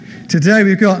Today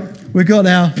we've got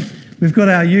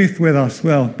our youth with us.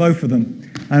 Well, both of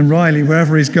them, and Riley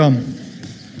wherever he's gone.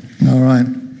 All right.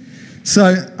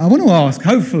 So I want to ask.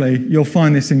 Hopefully you'll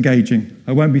find this engaging.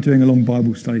 I won't be doing a long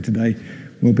Bible study today.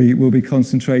 We'll be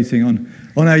concentrating on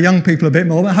our young people a bit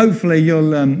more, but hopefully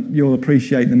you'll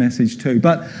appreciate the message too.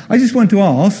 But I just want to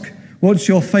ask, what's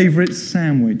your favourite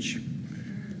sandwich?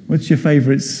 What's your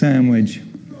favourite sandwich?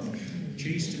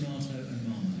 Cheese, tomato, and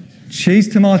Marmite. Cheese,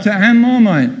 tomato, and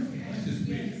Marmite.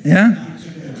 Yeah?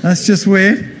 That's just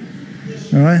weird.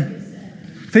 All right.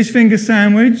 Fish finger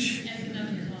sandwich.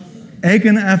 Egg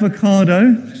and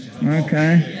avocado.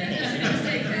 Okay.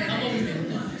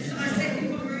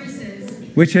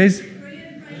 Which is?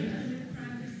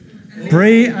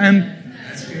 Brie and...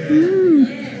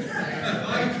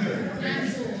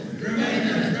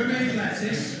 Romaine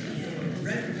lettuce,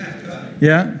 red pepper,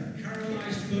 Yeah.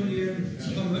 caramelised onion,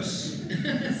 hummus,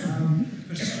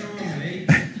 pastrami,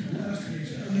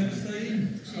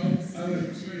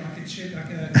 like a chip, like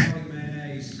a garlic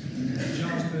mayonnaise,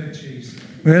 Jarlsberg cheese.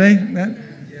 Really?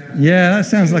 Yeah, that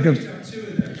sounds like a...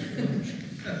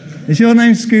 Is your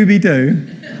name Scooby-Doo?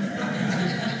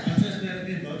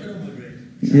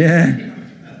 Yeah.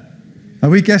 Are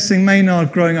we guessing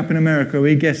Maynard growing up in America? Are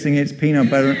we guessing it's peanut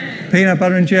butter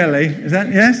and jelly? Is that...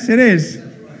 Yes, it is.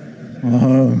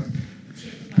 Oh.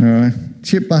 All right.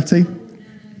 Chip butty.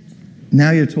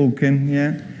 Now you're talking,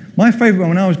 yeah. My favourite one,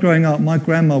 when I was growing up, my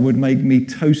grandma would make me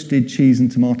toasted cheese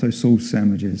and tomato sauce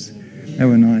sandwiches. They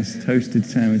were nice, toasted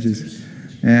sandwiches.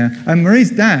 Yeah. And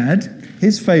Marie's dad,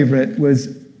 his favourite was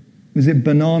it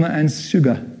banana and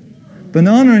sugar?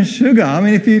 Banana and sugar. I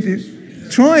mean, if you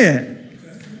try it.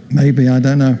 Maybe, I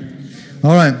don't know.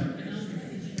 All right.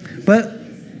 But,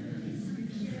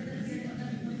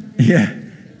 yeah.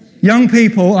 Young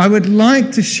people, I would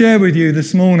like to share with you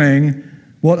this morning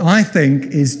what I think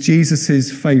is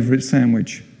Jesus' favourite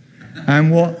sandwich.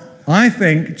 And what I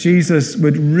think Jesus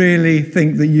would really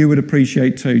think that you would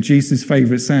appreciate too, Jesus'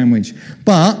 favourite sandwich.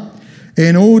 But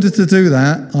in order to do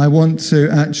that, I want to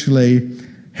actually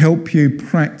help you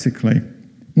practically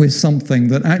with something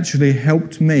that actually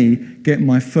helped me get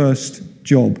my first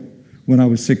job when I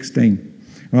was 16.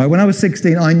 All right, when I was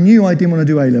 16, I knew I didn't want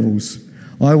to do A-levels.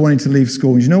 I wanted to leave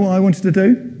school. And you know what I wanted to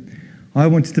do? I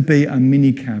wanted to be a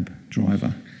minicab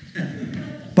driver.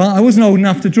 But I wasn't old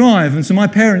enough to drive, and so my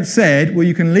parents said, well,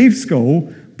 you can leave school,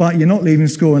 but you're not leaving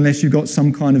school unless you've got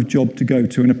some kind of job to go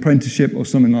to, an apprenticeship or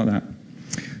something like that.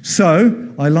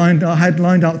 So I had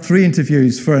lined up 3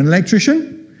 interviews for an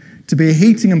electrician, to be a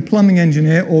heating and plumbing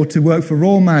engineer, or to work for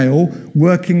Royal Mail,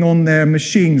 working on their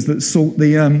machines that sort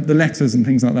the letters and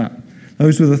things like that.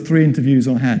 Those were the 3 interviews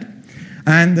I had.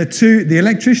 And the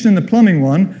electrician and the plumbing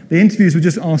one, the interviews were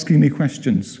just asking me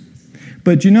questions.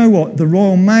 But do you know what? The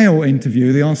Royal Mail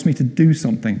interview, they asked me to do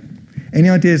something. Any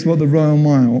ideas what the Royal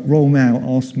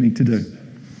Mail asked me to do?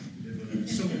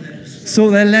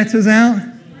 Sort their letters out?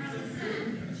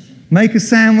 Make a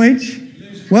sandwich?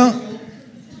 Well,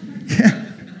 yeah.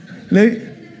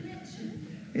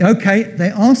 Okay, they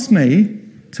asked me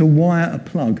to wire a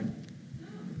plug.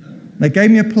 They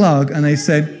gave me a plug and they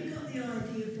said...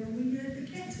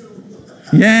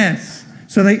 Yes.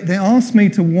 So they asked me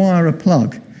to wire a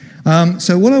plug.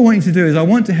 So what I want you to do is I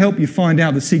want to help you find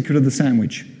out the secret of the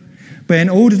sandwich. But in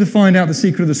order to find out the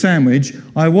secret of the sandwich,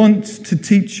 I want to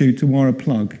teach you to wire a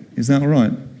plug. Is that all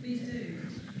right? Please do.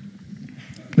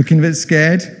 Looking a bit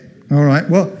scared? All right.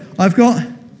 Well, I've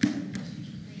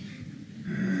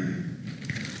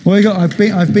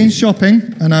been shopping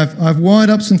and I've wired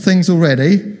up some things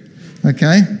already.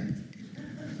 Okay.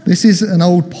 This is an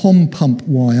old pom pump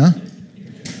wire.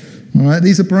 All right.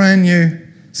 These are brand new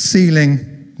ceiling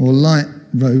or light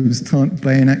rose type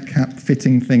bayonet cap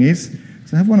fitting thingies.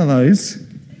 So have one of those.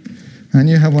 And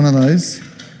you have one of those.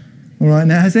 All right.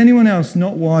 Now, has anyone else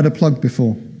not wired a plug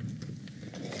before?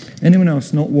 Anyone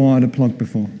else not wired a plug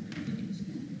before?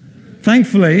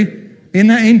 Thankfully, in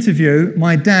that interview,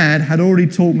 my dad had already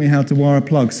taught me how to wire a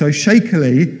plug. So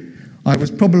shakily, I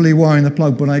was probably wiring the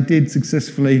plug, but I did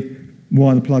successfully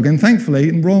wire the plug. And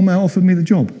thankfully, Royal Mail offered me the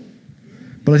job.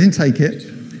 But I didn't take it.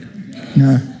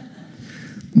 No.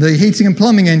 The heating and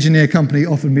plumbing engineer company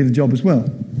offered me the job as well.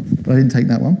 But I didn't take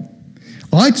that one.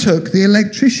 I took the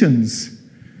electrician's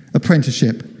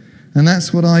apprenticeship. And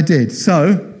that's what I did.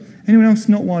 So, anyone else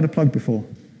not wired a plug before?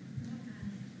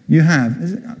 You have.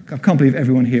 I can't believe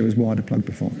everyone here has wired a plug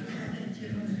before.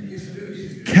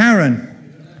 Karen.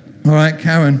 All right,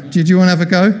 Karen. Did you want to have a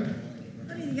go?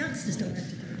 I mean, the youngsters don't have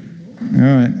to do it anymore.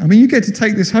 All right. I mean, you get to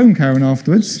take this home, Karen,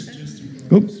 afterwards.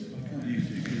 Oops.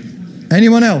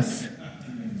 Anyone else?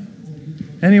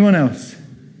 Anyone else?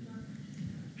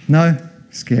 No?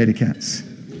 Scaredy cats.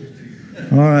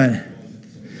 All right.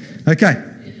 Okay.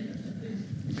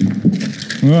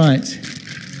 Right.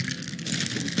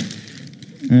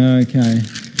 Okay.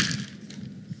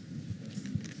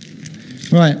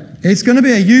 Right. It's going to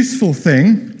be a useful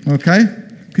thing, okay?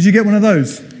 Because you get one of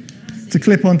those to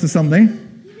clip onto something.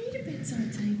 You need a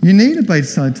bedside table. You need a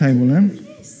bedside table then.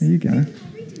 Yes. There you go.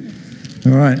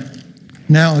 All right.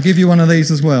 Now, I'll give you one of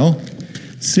these as well.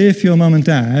 See if your mum and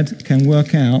dad can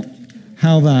work out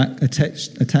how that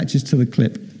attaches to the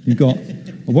clip. You've got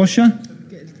a washer,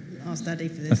 Ask Daddy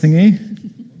for a this. thingy.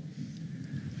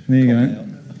 There you go.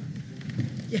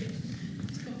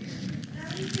 How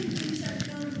do you think you sat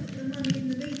down and put the money in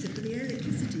the meter for the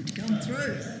electricity to come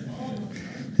through?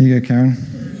 There you go, Karen.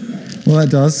 What that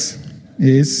does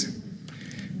is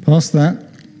pass that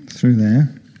through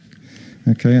there.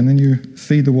 Okay, and then you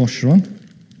feed the washer on.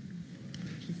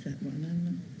 Is that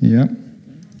one? Yeah.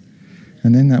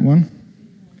 And then that one.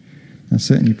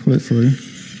 That's it, and you pull it through.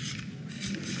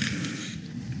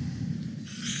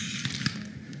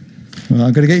 Well,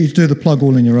 I'm going to get you to do the plug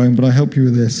all in your own, but I'll help you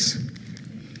with this.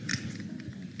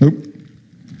 Nope.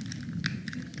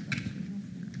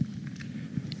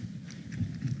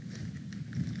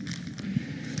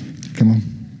 Come on.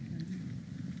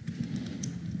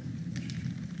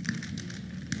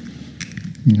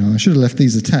 No, I should have left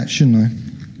these attached, shouldn't I?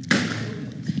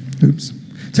 Oops.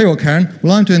 Tell you what, Karen,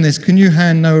 while I'm doing this, can you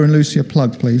hand Noah and Lucy a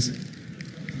plug, please?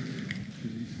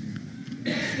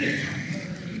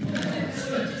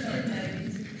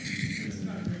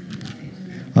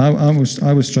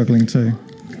 I was struggling too.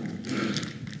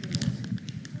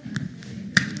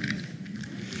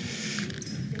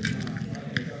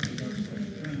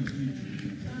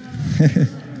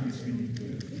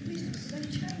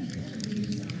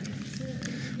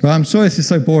 Well, I'm sorry this is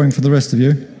so boring for the rest of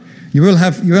you. You will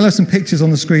have some pictures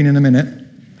on the screen in a minute.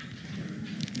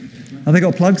 Have they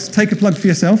got plugs? Take a plug for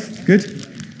yourself. Good.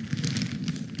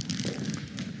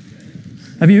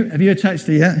 Have you attached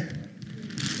it yet?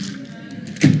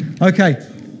 Okay.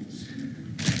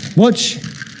 Watch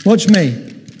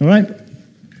me. All right.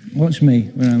 Watch me.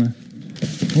 Where am I?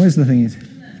 Where's the thingies?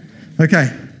 Okay.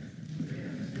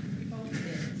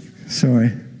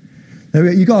 Sorry.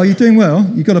 You're doing well.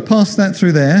 You've got to pass that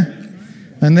through there,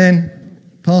 and then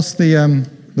pass the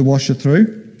washer through,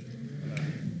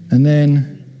 and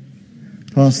then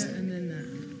pass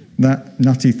that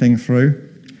nutty thing through.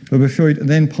 But before you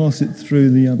then pass it through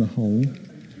the other hole.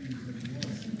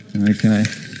 Okay.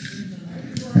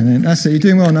 And then that's it. You're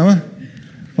doing well, Noah.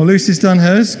 Oh, Lucy's done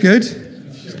hers. Good.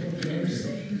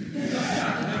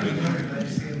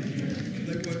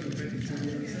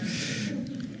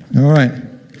 All right.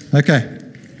 Okay.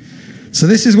 So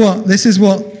this is what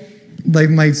they've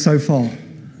made so far.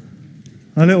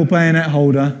 A little bayonet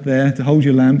holder there to hold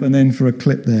your lamp, and then for a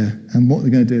clip there. And what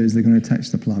they're going to do is they're going to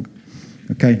attach the plug.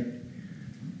 Okay.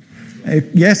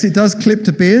 Yes, it does clip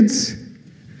to beards.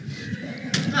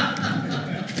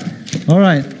 All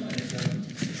right.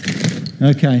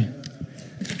 Okay.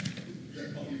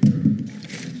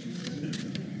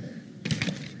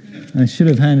 I should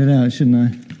have handed out, shouldn't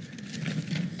I?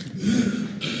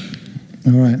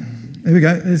 All right. Here we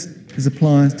go. There's a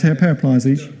pliers, a pair of pliers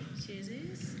each.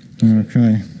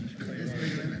 Okay.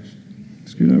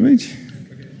 Screwdriver each.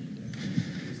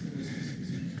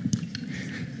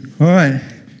 All right.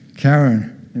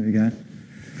 Karen. There we go.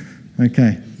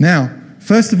 Okay. Now,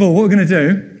 first of all, what we're going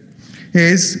to do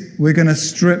is we're going to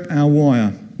strip our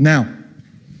wire. Now,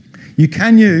 you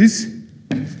can use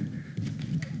a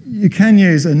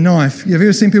knife. Have you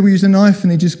ever seen people use a knife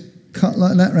and they just cut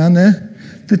like that around there?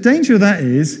 The danger of that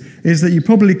is that you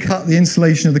probably cut the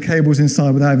insulation of the cables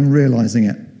inside without even realizing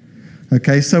it.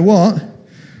 Okay, so what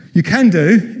you can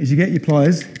do is you get your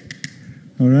pliers,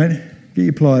 all right, get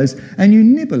your pliers, and you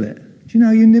nibble it. Do you know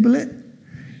how you nibble it?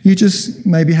 You just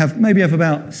maybe have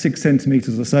about 6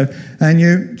 centimeters or so, and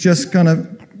you just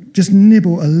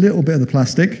nibble a little bit of the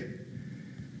plastic,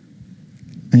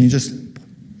 and you just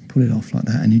pull it off like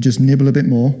that, and you just nibble a bit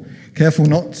more. Careful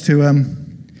not to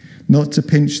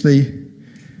pinch the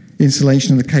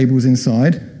insulation of the cables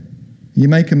inside. You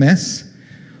make a mess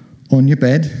on your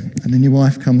bed, and then your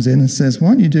wife comes in and says, "Why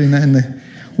aren't you doing that in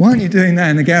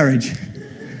the garage?"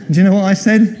 And do you know what I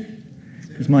said?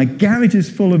 Because my garage is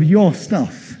full of your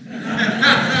stuff.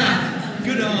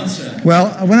 Good answer.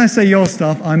 Well, when I say your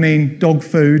stuff, I mean dog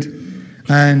food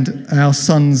and our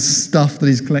son's stuff that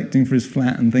he's collecting for his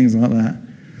flat and things like that.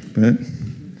 But I'd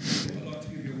like to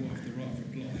give your wife the right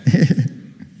reply.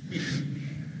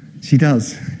 she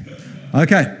does.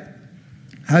 Okay.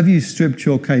 Have you stripped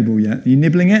your cable yet? Are you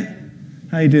nibbling it?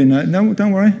 How are you doing that? No,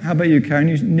 don't worry. How about you, Karen?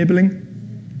 You nibbling?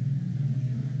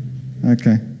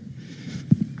 Okay.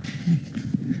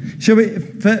 Shall we,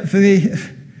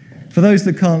 for those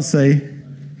that can't see,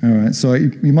 all right,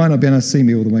 sorry, you might not be able to see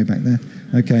me all the way back there.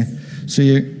 Okay, so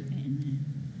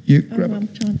you grab I'm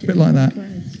trying to a bit like that.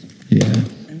 Yeah.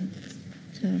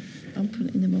 So I'm putting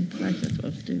it in the wrong place, that's what I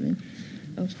was doing.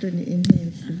 I was doing it in here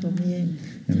instead of on the end.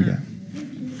 There we go.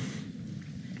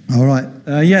 All right,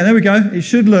 yeah, there we go. It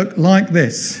should look like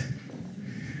this.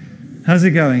 How's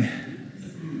it going?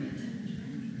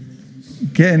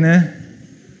 Getting there?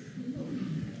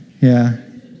 Yeah.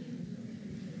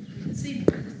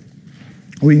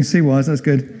 Oh, you can see wires, that's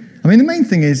good. I mean, the main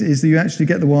thing is that you actually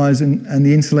get the wires and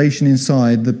the insulation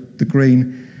inside, the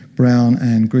green, brown,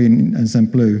 and green and some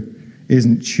blue,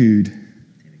 isn't chewed.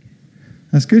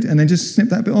 That's good. And then just snip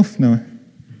that bit off, Noah.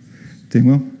 Doing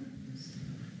well.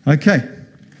 Okay.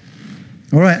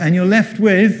 All right, and you're left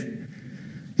with,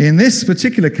 in this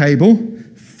particular cable,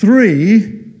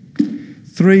 three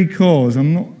cores.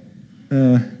 I'm not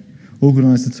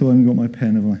organised at all. I haven't got my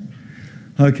pen, have I?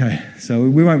 Okay, so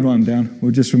we won't write them down.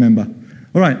 We'll just remember.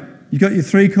 All right, you got your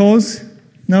 3 cores,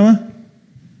 Noah?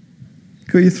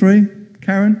 Got your 3?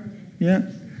 Karen? Yeah?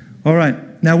 All right,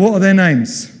 now what are their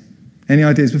names? Any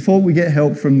ideas? Before we get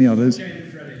help from the others.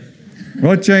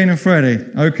 Rod, Jane and Freddie.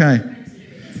 Okay.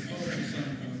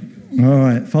 All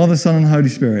right, Father, Son and Holy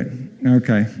Spirit.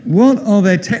 Okay. What are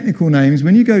their technical names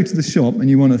when you go to the shop and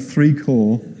you want a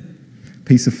 3-core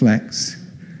piece of flex?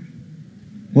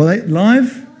 Well,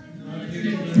 live,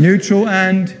 neutral,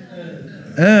 and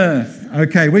earth.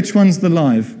 Okay, which one's the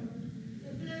live?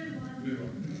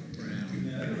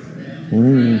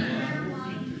 Oh.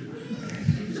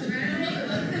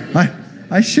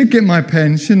 I should get my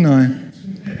pen, shouldn't I?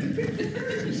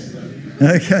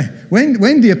 Okay.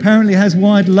 Wendy apparently has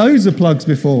wired loads of plugs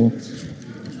before.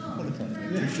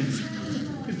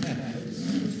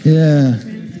 Yeah.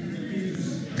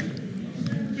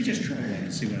 We just try one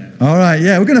and see what happens. All right,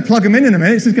 yeah, we're going to plug them in a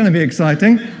minute. This is going to be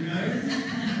exciting.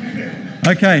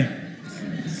 Okay.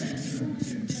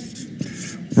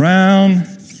 Brown,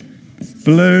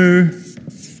 blue,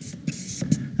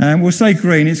 and we'll say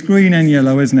green. It's green and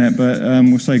yellow, isn't it? But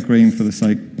we'll say green for the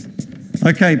sake.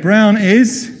 Okay, brown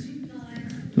is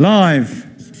live.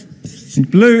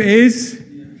 Blue is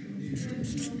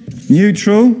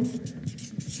neutral.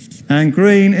 And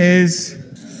green is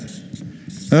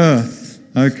earth.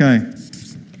 Okay.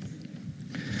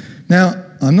 Now,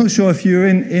 I'm not sure if you were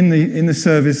in the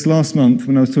service last month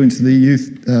when I was talking to the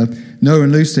youth, Noah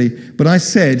and Lucy, but I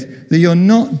said that you're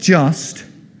not just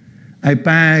a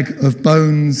bag of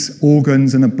bones,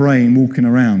 organs, and a brain walking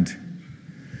around.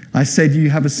 I said you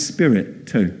have a spirit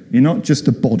too. You're not just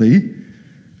a body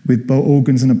with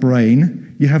organs and a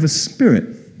brain. You have a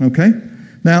spirit. Okay?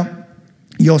 Now,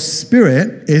 your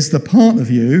spirit is the part of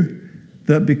you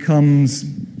that becomes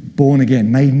born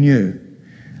again, made new.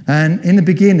 And in the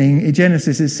beginning, in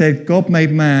Genesis, it said God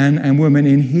made man and woman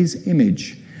in his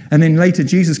image. And then later,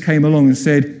 Jesus came along and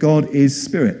said, God is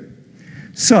spirit.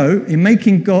 So, in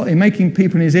making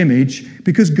people in his image,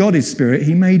 because God is spirit,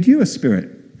 he made you a spirit.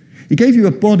 He gave you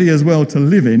a body as well to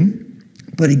live in,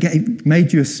 but he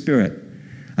made you a spirit.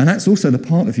 And that's also the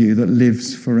part of you that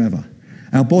lives forever.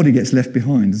 Our body gets left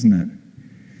behind, doesn't it?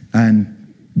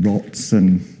 And rots,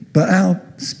 but our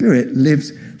spirit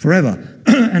lives forever.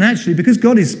 And actually, because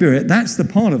God is spirit, that's the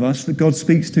part of us that God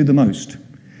speaks to the most.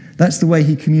 That's the way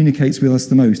he communicates with us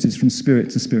the most, is from spirit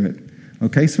to spirit.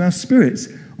 Okay, so our spirits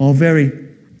are very,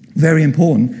 very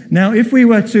important. Now, if we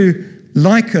were to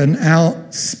liken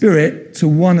our spirit to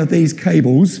one of these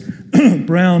cables,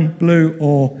 brown, blue,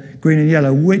 or green and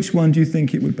yellow, which one do you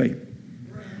think it would be?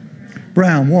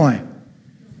 Brown. Why?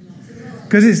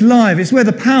 Because it's live. It's where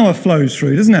the power flows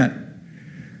through, doesn't it?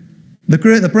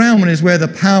 The brown one is where the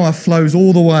power flows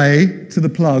all the way to the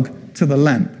plug, to the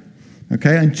lamp.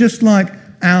 Okay? And just like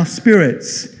our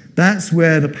spirits, that's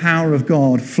where the power of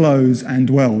God flows and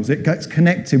dwells. It gets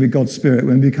connected with God's Spirit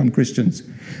when we become Christians.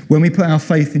 When we put our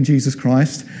faith in Jesus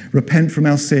Christ, repent from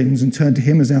our sins and turn to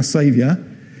him as our Saviour,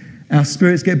 our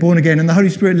spirits get born again and the Holy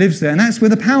Spirit lives there. And that's where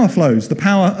the power flows, the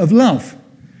power of love.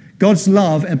 God's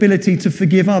love, ability to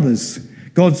forgive others.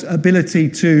 God's ability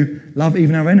to love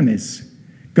even our enemies.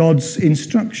 God's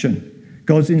instruction.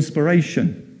 God's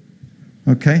inspiration.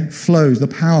 Okay? Flows, the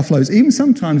power flows. Even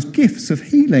sometimes gifts of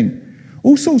healing.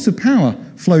 All sorts of power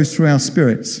flows through our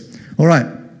spirits. All right.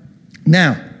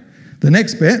 Now, the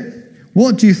next bit.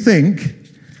 What do you think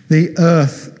the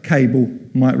earth cable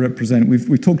might represent?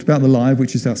 We've talked about the live,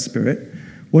 which is our spirit.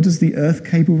 What does the earth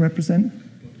cable represent?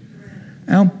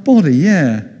 Our body,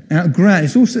 yeah. Our ground.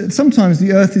 It's also, sometimes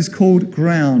the earth is called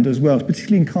ground as well,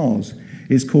 particularly in cars.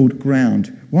 It's called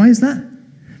ground. Why is that?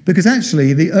 Because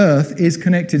actually the earth is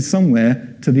connected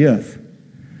somewhere to the earth.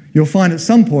 You'll find at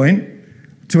some point,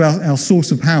 to our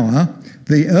source of power,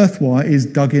 the earth wire is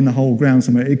dug in the whole ground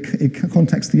somewhere. It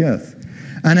contacts the earth.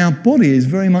 And our body is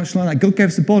very much like that. God gave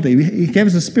us a body. He gave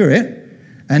us a spirit,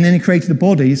 and then he created a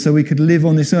body so we could live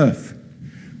on this earth.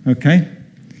 Okay?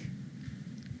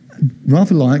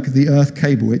 Rather like the earth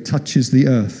cable. It touches the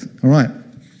earth. All right.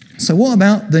 So what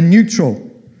about the neutral?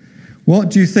 What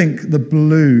do you think the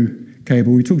blue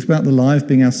cable? We talked about the life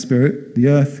being our spirit, the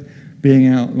earth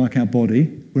being like our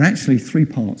body. We're actually three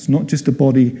parts, not just a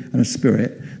body and a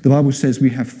spirit. The Bible says we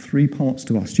have three parts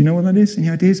to us. Do you know what that is? Any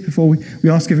ideas before we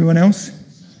ask everyone else?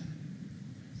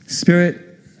 Spirit.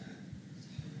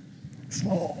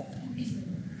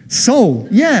 Soul.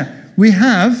 Yeah, we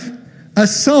have a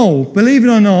soul. Believe it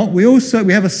or not, we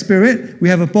have a spirit, we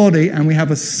have a body, and we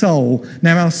have a soul.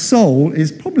 Now, our soul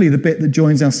is probably the bit that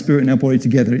joins our spirit and our body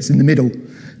together. It's in the middle,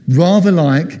 rather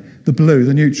like the blue,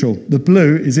 the neutral. The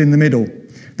blue is in the middle.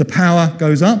 The power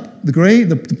goes up, the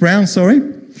brown,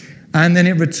 and then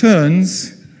it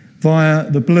returns via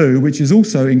the blue, which is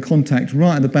also in contact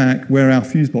right at the back where our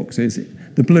fuse box is.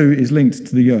 The blue is linked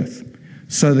to the earth.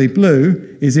 So the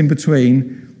blue is in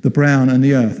between the brown and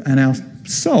the earth, and our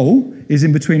soul is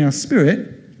in between our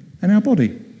spirit and our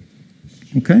body.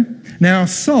 Okay? Now, our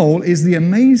soul is the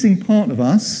amazing part of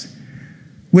us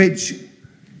which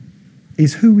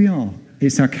is who we are.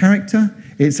 It's our character,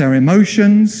 it's our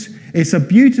emotions, it's a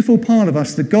beautiful part of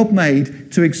us that God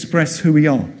made to express who we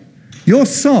are. Your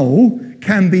soul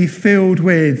can be filled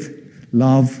with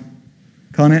love,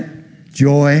 can't it?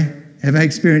 Joy. Ever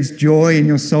experienced joy in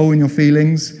your soul, in your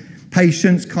feelings?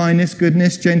 Patience, kindness,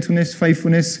 goodness, gentleness,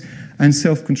 faithfulness, and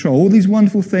self-control. All these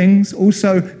wonderful things.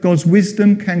 Also, God's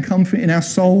wisdom can come in our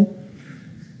soul.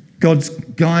 God's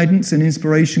guidance and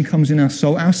inspiration comes in our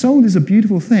soul. Our soul is a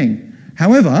beautiful thing.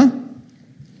 However,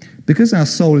 because our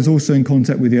soul is also in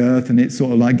contact with the earth and it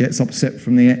sort of like gets upset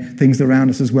from the things around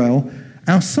us as well,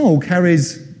 our soul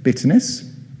carries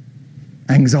bitterness,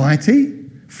 anxiety,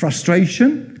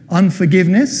 frustration,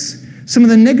 unforgiveness, some of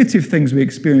the negative things we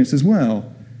experience as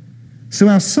well. So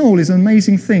our soul is an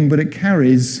amazing thing, but it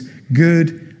carries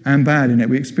good and bad in it.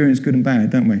 We experience good and bad,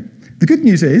 don't we? The good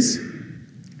news is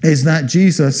that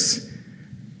Jesus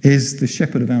is the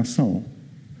shepherd of our soul.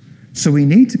 So we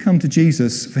need to come to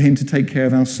Jesus for him to take care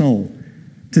of our soul,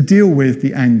 to deal with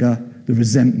the anger, the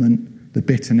resentment, the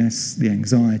bitterness, the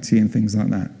anxiety, and things like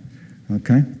that.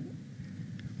 Okay?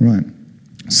 Right.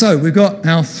 So we've got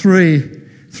our three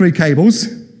cables.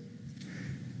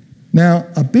 Now,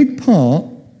 a big part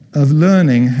of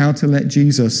learning how to let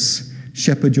Jesus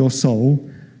shepherd your soul,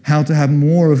 how to have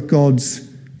more of God's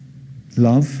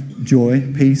love, joy,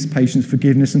 peace, patience,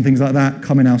 forgiveness, and things like that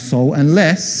come in our soul, and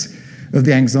less of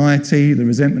the anxiety, the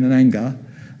resentment and anger,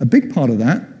 a big part of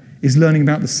that is learning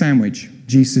about the sandwich,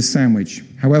 Jesus' sandwich.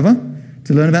 However,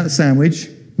 to learn about the sandwich,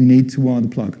 we need to wire the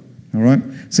plug. All right?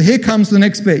 So here comes the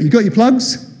next bit. You got your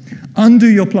plugs? Undo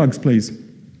your plugs, please.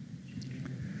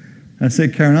 That's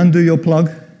it, Karen. Undo your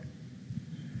plug.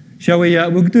 Shall we?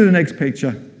 We'll do the next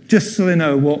picture, just so they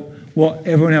know what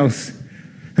everyone else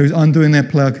who's undoing their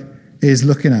plug is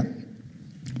looking at.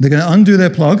 They're going to undo their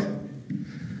plug.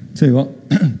 Tell you what,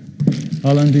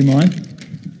 I'll undo mine.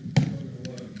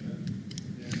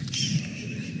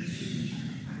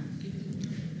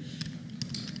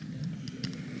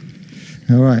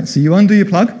 All right, so you undo your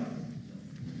plug.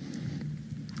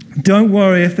 Don't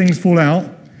worry if things fall out,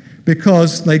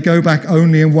 because they go back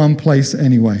only in one place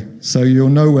anyway. So you'll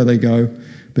know where they go,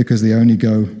 because they only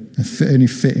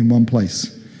fit in one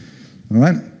place. All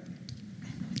right?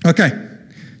 Okay,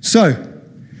 so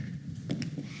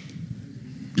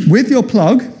with your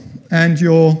plug and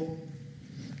your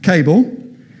cable,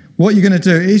 what you're going to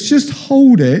do is just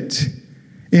hold it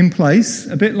in place,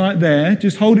 a bit like there.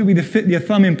 Just hold it with your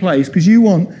thumb in place, because you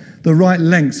want the right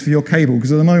lengths for your cable,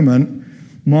 because at the moment,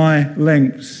 my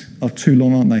lengths are too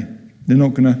long, aren't they? They're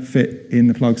not going to fit in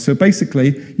the plug. So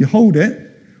basically, you hold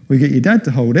it, or you get your dad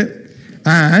to hold it,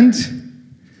 and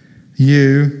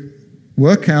you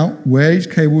work out where each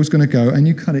cable is going to go, and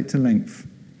you cut it to length.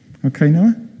 Okay,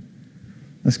 Noah?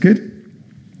 That's good.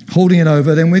 Holding it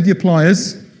over, then with your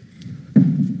pliers,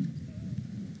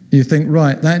 you think,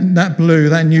 right, that blue,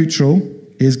 that neutral,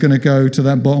 is going to go to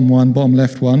that bottom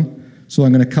left one, so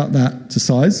I'm going to cut that to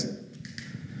size.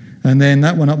 And then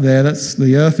that one up there, that's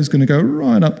the earth, is going to go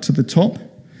right up to the top.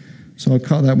 So I'll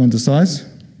cut that one to size.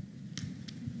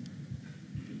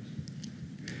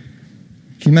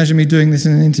 Can you imagine me doing this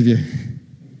in an interview?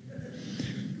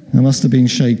 I must have been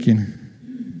shaking.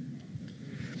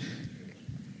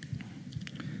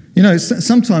 You know,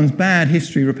 sometimes bad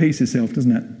history repeats itself,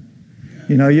 doesn't it?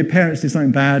 You know, your parents did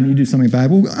something bad and you do something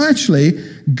bad. Well, actually,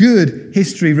 good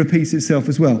history repeats itself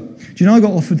as well. Do you know I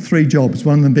got offered 3 jobs,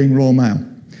 one of them being Royal Mail?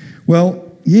 Well,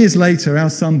 years later, our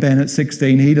son Ben at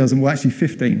 16, actually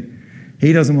 15,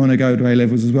 he doesn't want to go to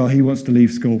A-levels as well. He wants to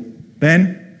leave school.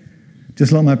 Ben,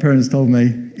 just like my parents told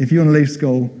me, if you want to leave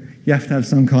school, you have to have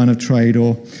some kind of trade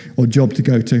or job to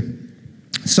go to.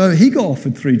 So he got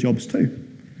offered 3 jobs too.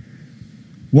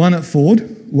 One at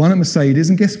Ford, one at Mercedes,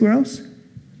 and guess where else?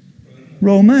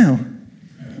 Royal Mail.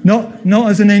 Not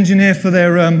as an engineer for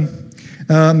their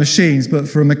machines, but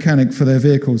for a mechanic for their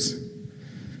vehicles.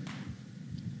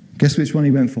 Guess which one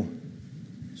he went for?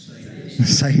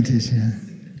 Mercedes, yeah.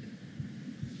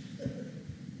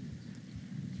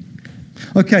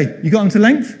 Okay, you got them to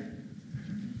length?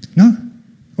 No?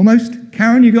 Almost?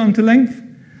 Karen, you got them to length?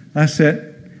 That's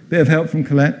it. Bit of help from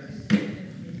Colette.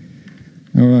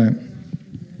 All right.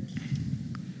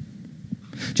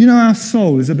 Do you know our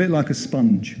soul is a bit like a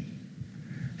sponge?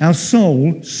 Our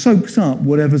soul soaks up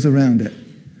whatever's around it,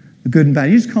 the good and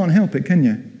bad. You just can't help it, can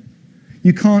you?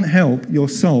 You can't help your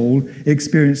soul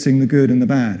experiencing the good and the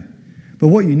bad. But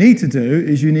what you need to do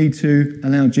is you need to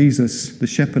allow Jesus, the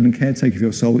shepherd and caretaker of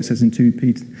your soul, it says in 1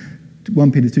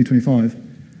 Peter 2:25,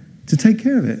 to take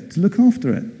care of it, to look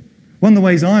after it. One of the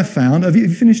ways I've found, have you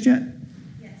finished yet?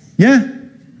 Yes. Yeah?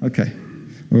 Okay.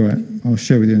 All right. I'll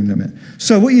share with you in a minute.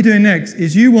 So what you're doing next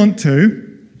is you want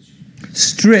to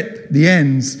strip the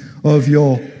ends of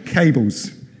your cables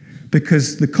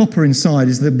because the copper inside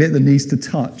is the bit that needs to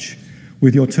touch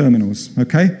with your terminals,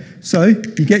 okay? So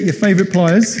you get your favourite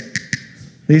pliers.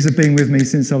 These have been with me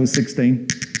since I was 16.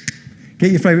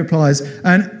 Get your favourite pliers.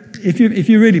 And if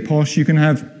you're really posh, you can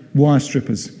have wire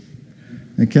strippers,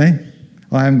 okay?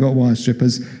 I haven't got wire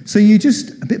strippers. So you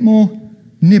just, a bit more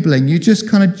nibbling, you just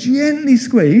kind of gently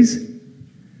squeeze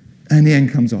and the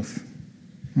end comes off,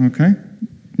 okay?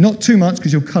 Not too much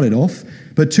because you'll cut it off,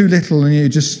 but too little and it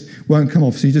just won't come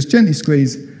off. So you just gently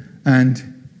squeeze and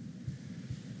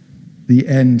the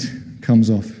end comes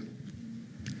off.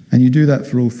 And you do that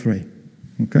for all 3,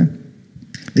 okay?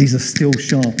 These are still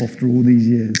sharp after all these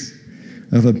years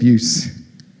of abuse.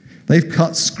 They've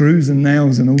cut screws and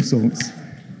nails and all sorts.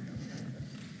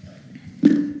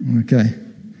 Okay.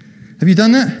 Have you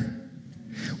done that?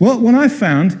 Well, what I've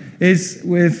found is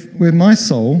with my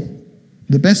soul,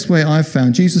 the best way I've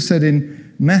found, Jesus said in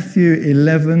Matthew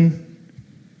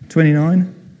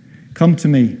 11:29, "Come to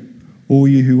me, all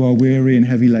you who are weary and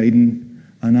heavy laden,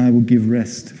 and I will give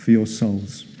rest for your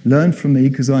souls. Learn from me,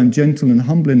 because I am gentle and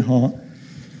humble in heart,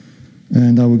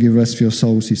 and I will give rest for your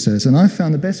souls," he says. And I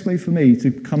found the best way for me to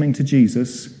coming to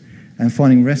Jesus and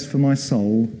finding rest for my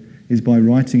soul is by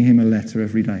writing him a letter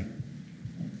every day.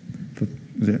 For,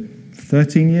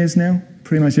 13 years now?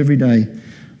 Pretty much every day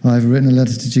I've written a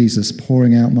letter to Jesus,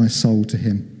 pouring out my soul to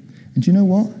him. And do you know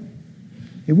what?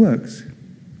 It works.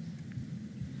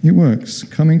 It works.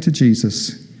 Coming to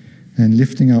Jesus and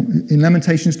lifting up. In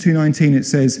Lamentations 2:19 it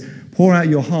says, "Pour out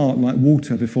your heart like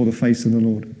water before the face of the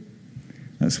Lord."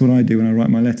 That's what I do when I write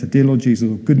my letter. Dear Lord Jesus,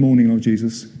 or good morning, Lord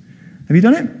Jesus. Have you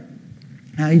done it?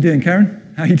 How are you doing, Karen?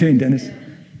 How are you doing, Dennis?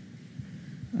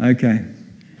 Okay.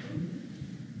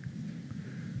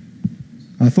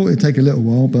 I thought it'd take a little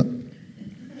while, but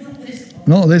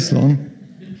not this long.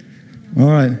 All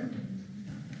right.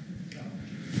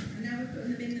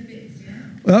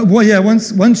 Well, yeah,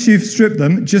 once you've stripped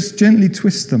them, just gently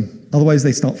twist them. Otherwise,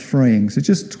 they start fraying. So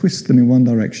just twist them in one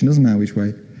direction. Doesn't matter which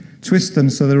way. Twist them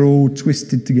so they're all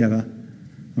twisted together.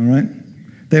 All right?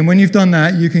 Then when you've done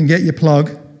that, you can get your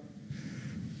plug.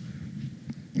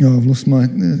 Oh, I've lost my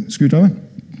screwdriver.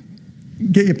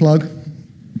 Get your plug.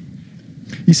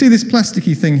 You see this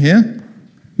plasticky thing here?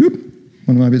 Whoop,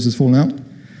 one of my bits has fallen out.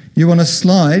 You want to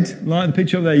slide, like the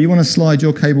picture up there, you want to slide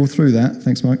your cable through that.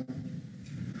 Thanks, Mike.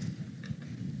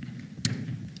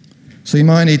 So you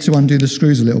might need to undo the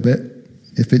screws a little bit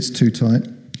if it's too tight.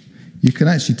 You can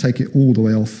actually take it all the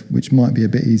way off, which might be a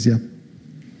bit easier.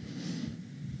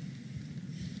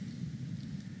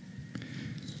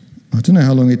 I don't know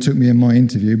how long it took me in my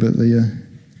interview, but it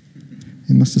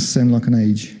must have seemed like an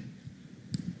age.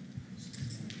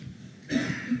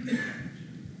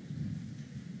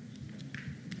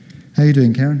 How are you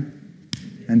doing, Karen?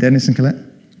 And Dennis and Colette?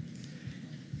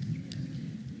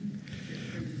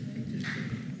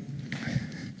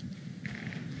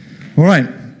 All right.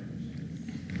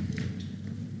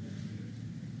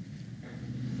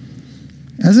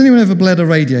 Has anyone ever bled a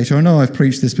radiator? I know I've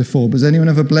preached this before, but has anyone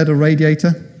ever bled a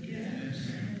radiator?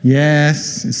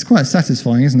 Yes. It's quite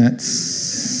satisfying, isn't it?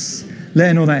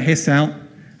 Letting all that hiss out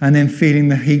and then feeling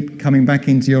the heat coming back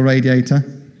into your radiator.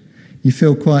 You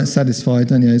feel quite satisfied,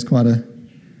 don't you? It's quite a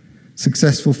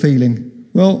successful feeling.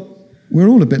 Well, we're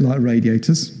all a bit like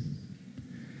radiators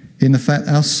in the fact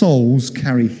our souls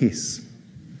carry hiss.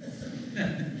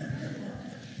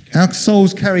 Our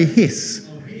souls carry hiss.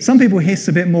 Some people hiss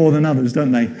a bit more than others,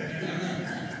 don't they?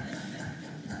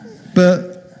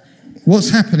 But what's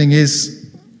happening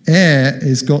is air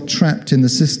has got trapped in the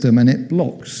system and it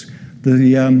blocks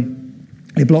the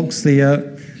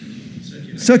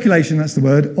circulation, that's the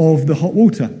word, of the hot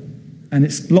water. And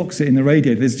it blocks it in the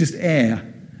radiator. There's just air.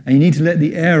 And you need to let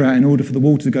the air out in order for the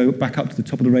water to go back up to the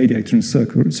top of the radiator and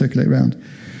circulate around.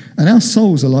 And our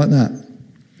souls are like that.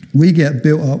 We get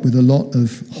built up with a lot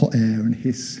of hot air and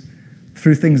hiss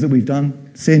through things that we've done,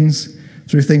 sins,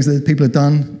 through things that people have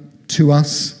done to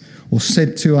us or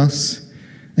said to us.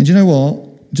 And you know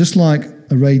what? Just like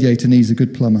a radiator needs a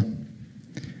good plumber,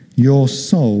 your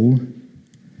soul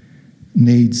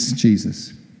needs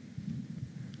Jesus.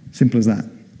 Simple as that.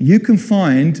 You can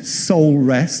find soul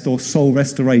rest or soul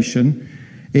restoration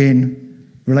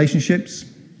in relationships,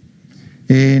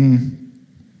 in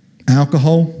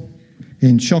alcohol,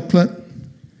 in chocolate,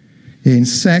 in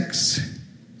sex,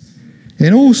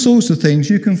 in all sorts of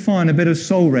things. You can find a bit of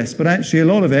soul rest, but actually a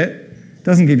lot of it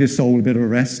doesn't give your soul a bit of a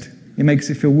rest. It makes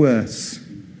it feel worse.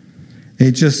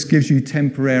 It just gives you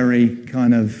temporary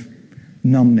kind of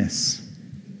numbness.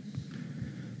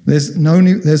 There's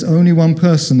only one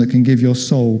person that can give your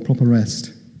soul proper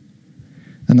rest,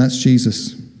 and that's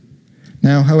Jesus.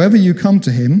 Now, however you come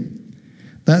to him,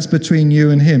 that's between you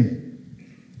and him.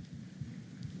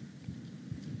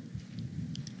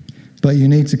 But you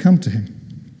need to come to him.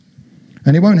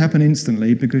 And it won't happen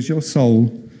instantly because your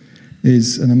soul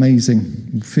is an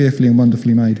amazing, fearfully and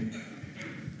wonderfully made.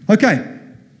 Okay,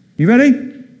 you ready?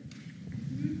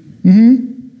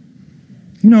 Mm-hmm.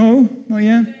 No, not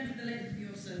yet.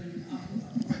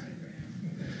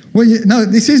 Well, no,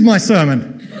 this is my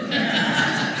sermon.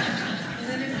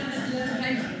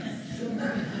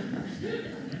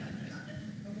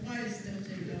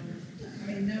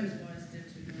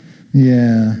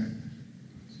 Yeah.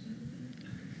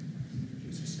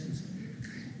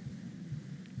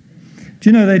 Do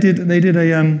you know they did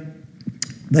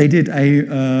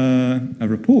a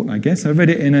report, I guess. I read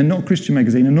it in a not Christian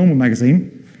magazine, a normal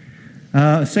magazine,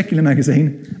 a secular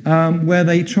magazine, where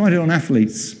they tried it on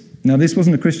athletes. Now, this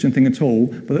wasn't a Christian thing at all,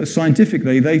 but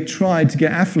scientifically, they tried to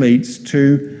get athletes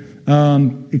to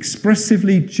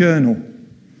expressively journal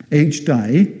each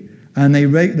day, and they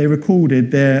recorded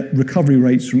their recovery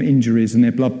rates from injuries and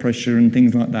their blood pressure and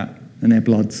things like that, and their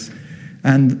bloods.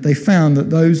 And they found that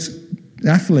those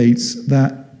athletes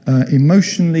that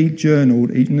emotionally journaled,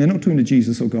 and they're not talking to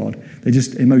Jesus or God, they're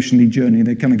just emotionally journaling,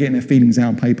 they're kind of getting their feelings out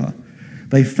on paper.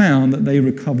 They found that they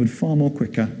recovered far more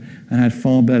quicker and had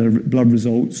far better blood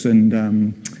results and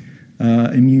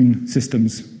immune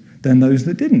systems than those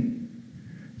that didn't.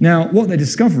 Now, what they're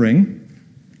discovering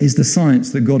is the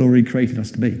science that God already created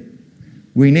us to be.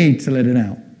 We need to let it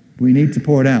out. We need to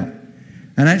pour it out.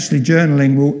 And actually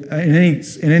journaling will,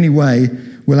 in any way,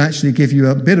 will actually give you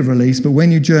a bit of release, but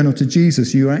when you journal to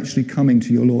Jesus, you're actually coming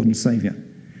to your Lord and Saviour,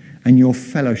 and you're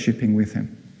fellowshipping with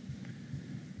him.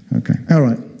 Okay, all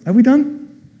right. Are we done?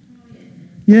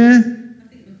 Yeah?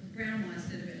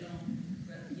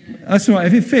 That's all right.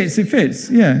 If it fits, it fits.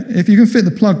 Yeah. If you can fit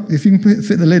the plug, if you can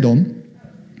fit the lid on,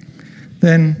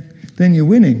 then you're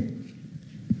winning.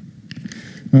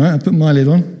 All right. I put my lid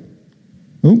on.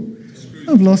 Oh,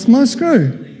 I've lost my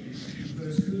screw.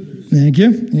 Thank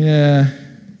you. Yeah.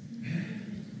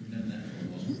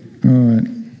 All right.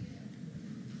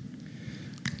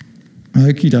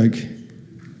 Okie doke.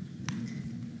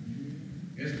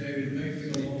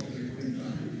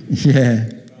 Yeah.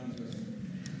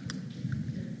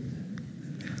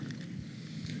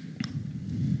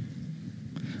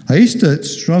 I used to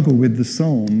struggle with the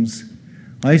Psalms.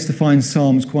 I used to find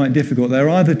Psalms quite difficult. They're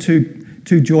either too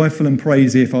joyful and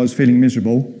praisey if I was feeling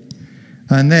miserable,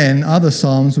 and then other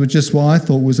Psalms were just what I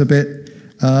thought was a bit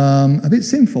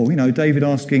sinful. You know, David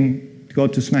asking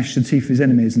God to smash the teeth of his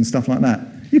enemies and stuff like that.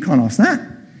 You can't ask that.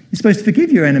 You're supposed to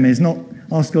forgive your enemies, not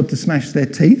ask God to smash their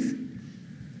teeth.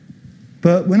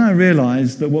 But when I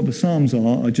realised that what the Psalms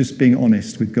are just being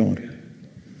honest with God.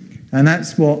 And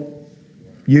that's what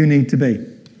you need to be.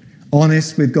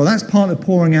 Honest with God. That's part of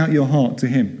pouring out your heart to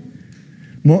him.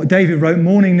 David wrote,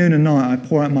 morning, noon and night, I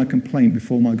pour out my complaint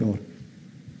before my God.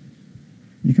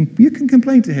 You can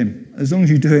complain to him as long as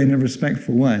you do it in a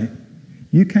respectful way.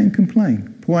 You can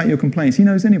complain. Pour out your complaints. He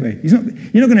knows anyway. You're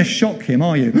not going to shock him,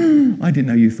 are you? I didn't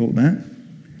know you thought that.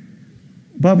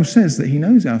 The Bible says that he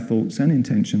knows our thoughts and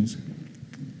intentions.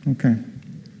 Okay.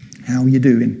 How are you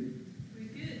doing?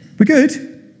 We're good?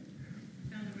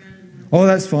 Oh,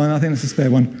 that's fine. I think that's a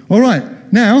spare one. All right.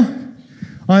 Now,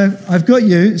 I've got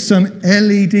you some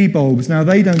LED bulbs. Now,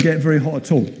 they don't get very hot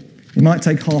at all. It might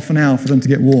take half an hour for them to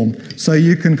get warm. So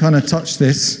you can kind of touch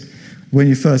this when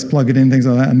you first plug it in, things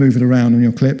like that, and move it around on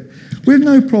your clip with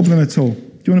no problem at all.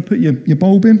 Do you want to put your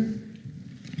bulb in?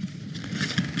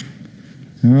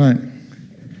 All right.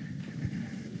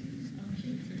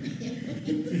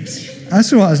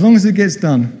 That's all right, as long as it gets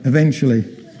done eventually.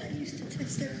 They used to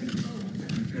test every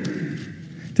bulb.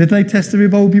 Did they test every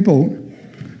bulb you bought?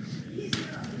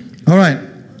 All right.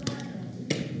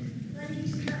 They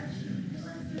used to actually put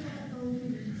the light bulb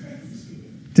in and test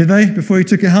it. Did they, before you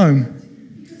took it home?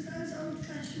 Because those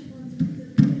old-fashioned ones with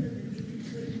the pillar in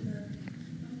between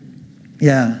the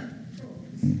Yeah.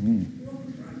 rock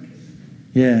broken.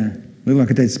 Yeah. Look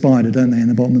like a dead spider, don't they, in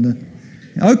the bottom of the...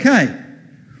 Okay.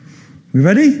 We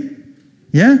ready?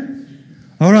 Yeah?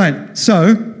 All right.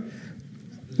 So,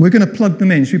 we're going to plug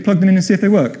them in. Should we plug them in and see if they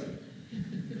work?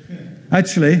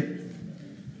 Actually,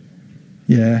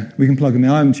 yeah, we can plug them in.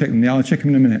 I haven't checked them yet. I'll check them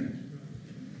in a minute.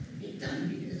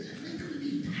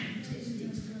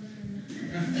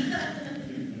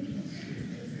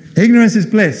 Ignorance is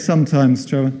bliss sometimes,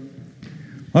 Trevor.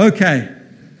 Okay.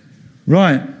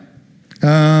 Right.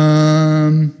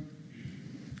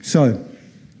 So,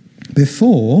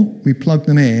 before we plug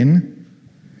them in,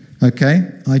 okay,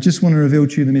 I just want to reveal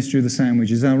to you the mystery of the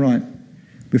sandwich. Is that right?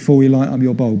 Before we light up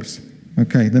your bulbs.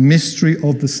 Okay, the mystery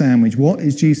of the sandwich. What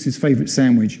is Jesus' favourite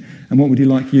sandwich? And what would he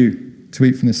like you to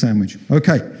eat from the sandwich?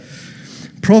 Okay.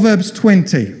 Proverbs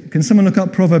 20. Can someone look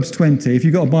up Proverbs 20? If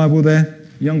you've got a Bible there,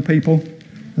 young people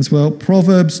as well.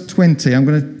 Proverbs 20. I'm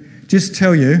going to just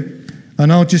tell you,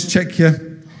 and I'll just check your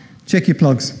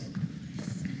plugs.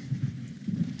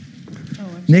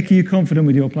 Nick, are you confident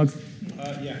with your plug?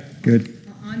 Yeah. Good.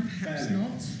 I'm perhaps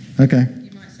not. Okay.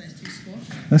 You might say it's too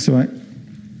squash. That's all right.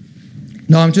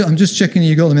 No, I'm just checking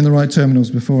you got them in the right terminals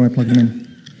before I plug them in.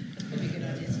 Probably a good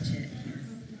idea to check.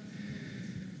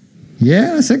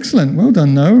 Yeah, that's excellent. Well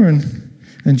done, Noah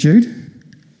and Jude.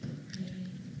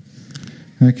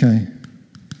 Okay.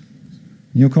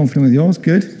 You're confident with yours?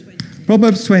 Good.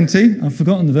 Proverbs 20. I've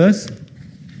forgotten the verse.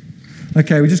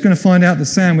 Okay, we're just going to find out the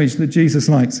sandwich that Jesus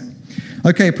likes.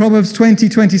 Okay, Proverbs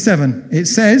 20:27. It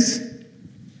says,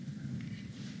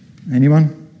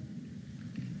 anyone?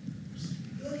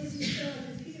 God is in charge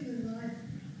of human life,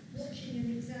 watching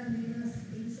and examining us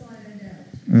inside and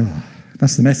out. Oh,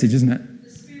 that's the message, isn't it? The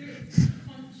spirit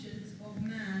conscience of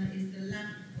man is the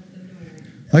lamp of the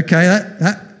Lord. Okay,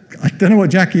 that I don't know what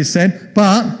Jackie has said,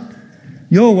 but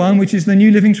your one, which is the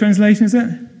New Living Translation, is it?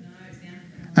 No, it's the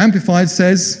Amplified. Amplified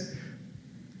says,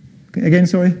 again,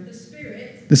 sorry? The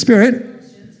spirit The Spirit.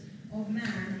 conscience of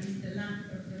man is the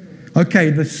lamp of the Lord. Okay,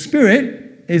 the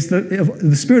Spirit is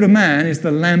the Spirit of man is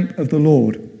the lamp of the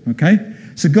Lord. Okay?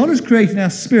 So God has created our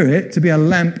spirit to be a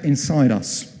lamp inside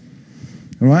us.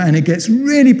 All right? And it gets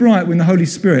really bright when the Holy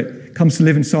Spirit comes to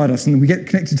live inside us and we get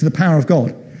connected to the power of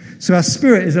God. So our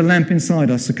spirit is a lamp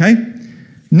inside us, okay?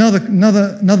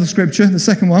 Another scripture, the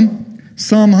second one,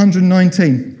 Psalm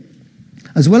 119.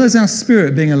 As well as our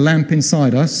spirit being a lamp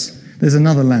inside us, there's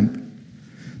another lamp.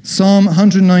 Psalm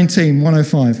 119,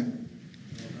 105.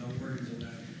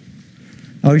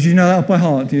 Oh, did you know that off by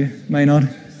heart, do you, Maynard?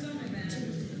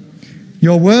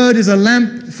 Your word is a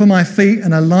lamp for my feet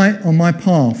and a light on my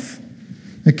path.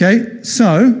 Okay,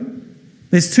 so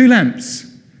there's two lamps.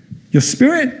 Your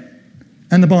spirit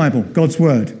and the Bible, God's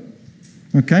word.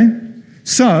 Okay?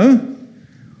 So,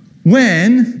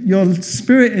 when your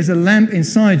spirit is a lamp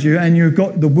inside you and you've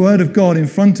got the word of God in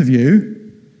front of you,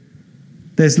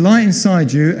 there's light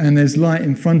inside you and there's light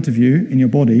in front of you in your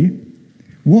body.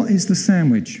 What is the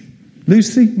sandwich?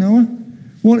 Lucy, Noah?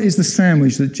 What is the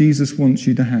sandwich that Jesus wants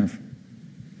you to have?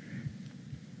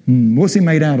 What's it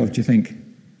made out of, do you think?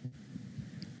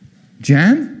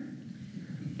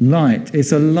 Jam? Light.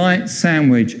 It's a light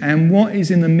sandwich. And what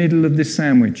is in the middle of this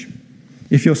sandwich?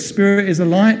 If your spirit is a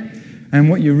light and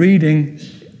what you're reading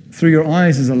through your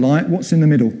eyes is a light, what's in the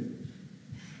middle?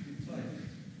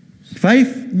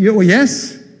 Faith? Well,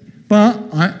 yes, but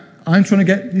I'm trying to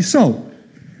get your soul.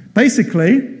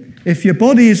 Basically, if your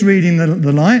body is reading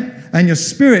the light and your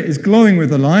spirit is glowing with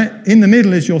the light, in the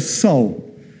middle is your soul.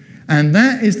 And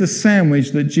that is the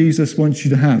sandwich that Jesus wants you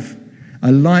to have.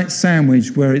 A light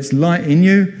sandwich where it's light in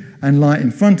you and light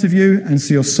in front of you, and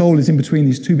so your soul is in between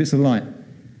these two bits of light.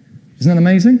 Isn't that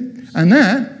amazing? And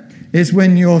that is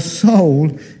when your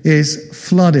soul is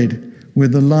flooded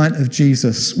with the light of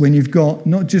Jesus, when you've got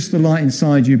not just the light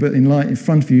inside you, but in light in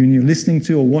front of you, and you're listening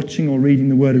to or watching or reading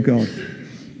the Word of God.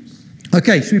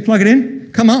 Okay, should we plug it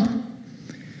in? Come up.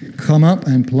 Come up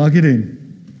and plug it in.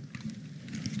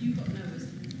 You've got Noah's.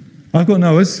 I've got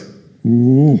Noah's.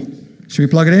 Ooh. Should we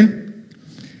plug it in?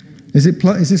 Is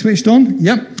it switched on?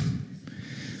 Yep.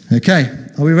 Okay.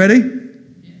 Are we ready?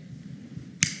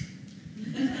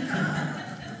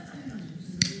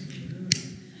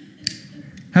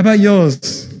 How about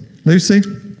yours, Lucy?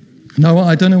 No,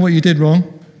 I don't know what you did wrong.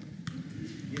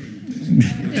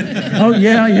 Oh,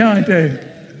 yeah, I do.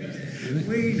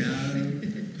 We know.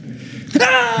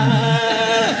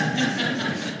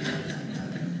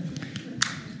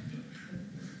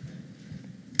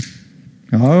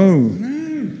 Oh.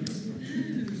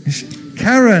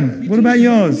 Karen, what about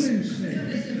yours?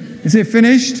 Is it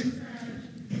finished?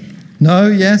 No,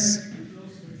 yes?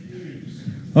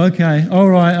 Okay, all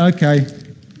right, okay.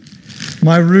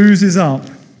 My ruse is up.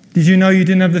 Did you know you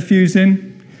didn't have the fuse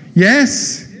in?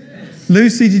 Yes?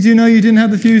 Lucy, did you know you didn't have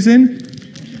the fuse in?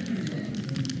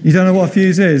 You don't know what a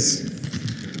fuse is?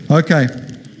 Okay.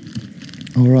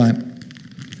 All right.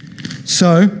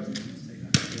 So,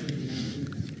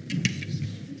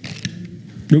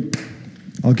 nope.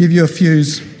 I'll give you a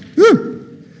fuse.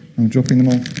 Woo! I'm dropping them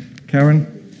all. Karen,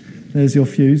 there's your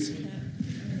fuse.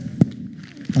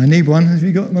 I need one. Have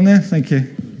you got one there? Thank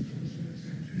you.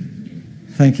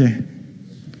 Thank you.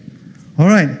 All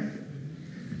right.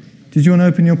 Did you want to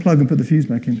open your plug and put the fuse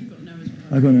back in?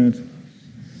 I've got no.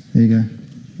 There you go.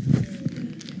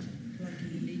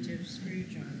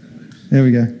 There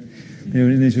we go.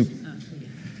 There's your.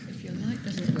 If your light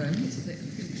doesn't work, it's the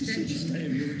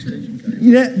extension cable.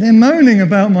 Yeah, they're moaning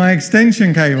about my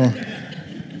extension cable.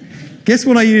 Guess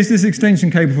what I use this extension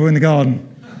cable for in the garden?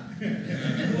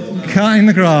 Cutting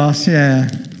the grass, yeah.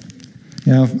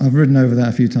 Yeah, I've ridden over that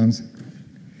a few times.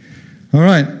 All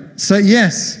right, so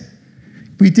yes,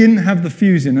 we didn't have the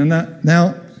fuse in, and that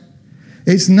now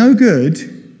it's no good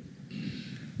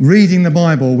reading the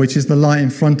Bible, which is the light in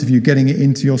front of you, getting it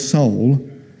into your soul,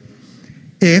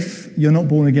 if you're not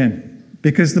born again.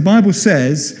 Because the Bible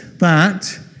says that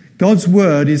God's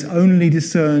word is only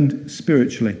discerned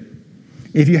spiritually.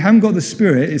 If you haven't got the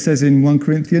Spirit, it says in 1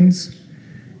 Corinthians,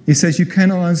 it says you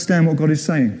cannot understand what God is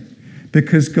saying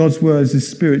because God's words is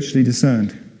spiritually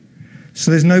discerned. So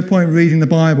there's no point reading the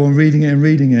Bible and reading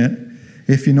it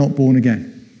if you're not born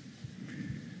again.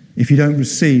 If you don't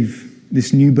receive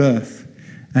this new birth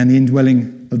and the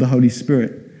indwelling of the Holy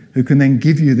Spirit, who can then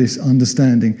give you this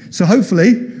understanding. So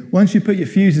hopefully, once you put your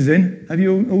fuses in, have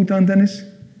you all done, Dennis?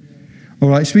 All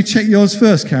right, should we check yours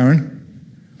first, Karen?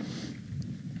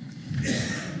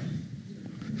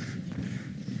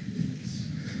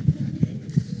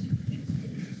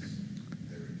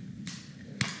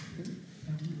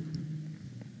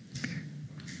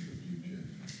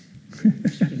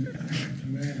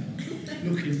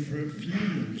 Looking for a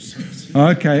fuse.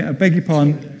 Okay, I beg your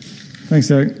pardon. Thanks,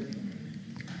 Derek.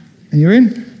 And you're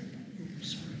in?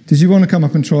 Did you want to come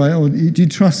up and try it, or do you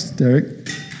trust Derek? I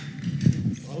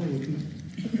wouldn't.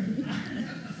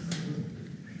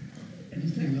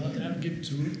 Anything like that, give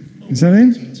to him. Is that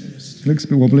in? It looks a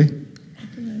bit wobbly.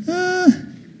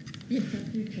 Yes, I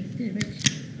do trust Derek.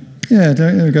 Yeah,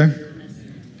 Derek, there we go.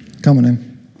 Come on in.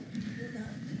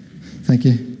 Thank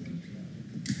you.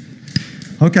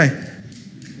 Okay.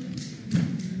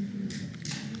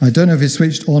 I don't know if it's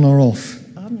switched on or off.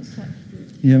 I haven't touched it.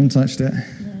 You haven't touched it?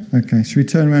 No. Okay, should we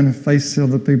turn around and face the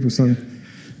other people? So, are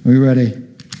we ready?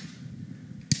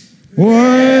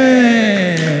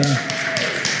 Way!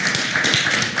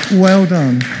 Well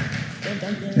done.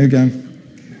 There you go.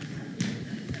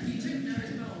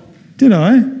 Did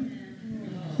I?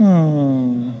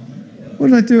 Oh. What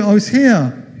did I do? I was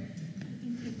here.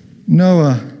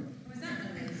 Noah.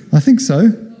 I think so.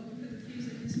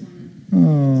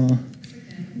 Oh.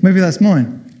 Maybe that's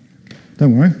mine.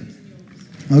 Don't worry.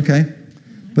 Okay.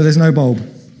 But there's no bulb.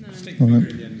 All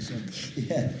right.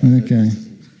 Okay.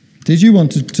 Did you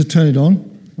want to turn it on?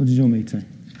 Or did you want me to?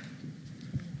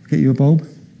 Get you a bulb?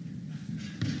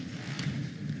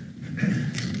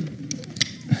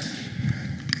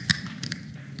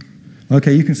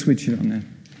 Okay, you can switch it on then.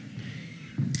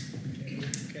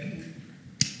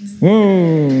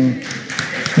 Whoa.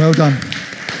 Well done.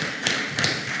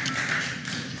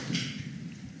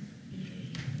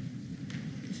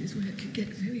 This is where it could get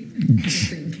very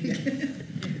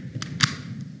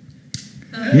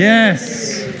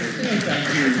Yes.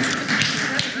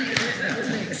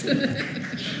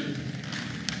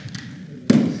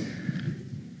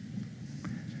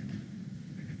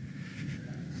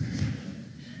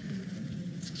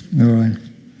 All right.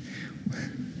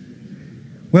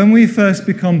 When we first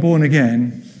become born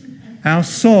again, our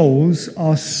souls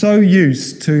are so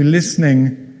used to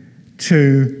listening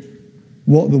to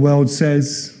what the world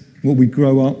says, what we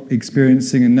grow up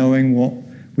experiencing and knowing, what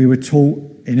we were taught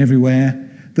in everywhere,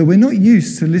 that we're not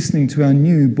used to listening to our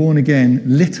new, born-again,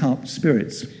 lit-up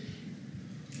spirits.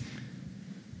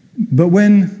 But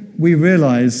when we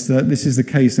realise that this is the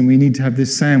case and we need to have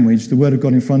this sandwich, the Word of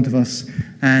God in front of us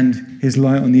and His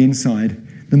light on the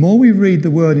inside, the more we read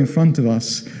the Word in front of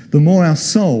us, the more our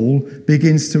soul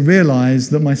begins to realise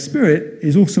that my spirit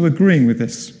is also agreeing with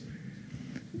this.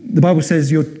 The Bible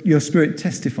says your spirit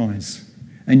testifies,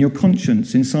 and your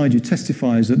conscience inside you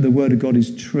testifies that the Word of God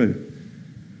is true.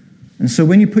 And so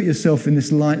when you put yourself in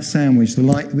this light sandwich, the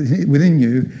light within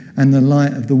you and the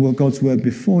light of God's Word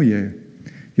before you,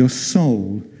 your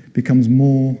soul becomes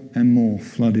more and more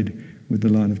flooded with the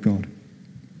light of God.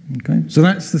 Okay? So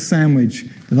that's the sandwich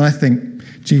that I think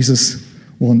Jesus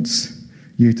wants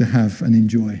you to have and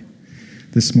enjoy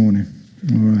this morning.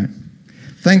 All right.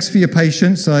 Thanks for your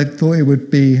patience. I thought it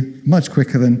would be much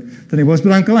quicker than it was,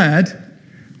 but I'm glad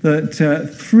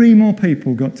that 3 more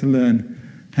people got to learn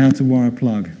how to wire a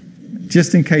plug,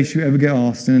 just in case you ever get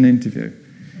asked in an interview.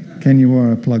 Can you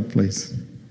wire a plug, please?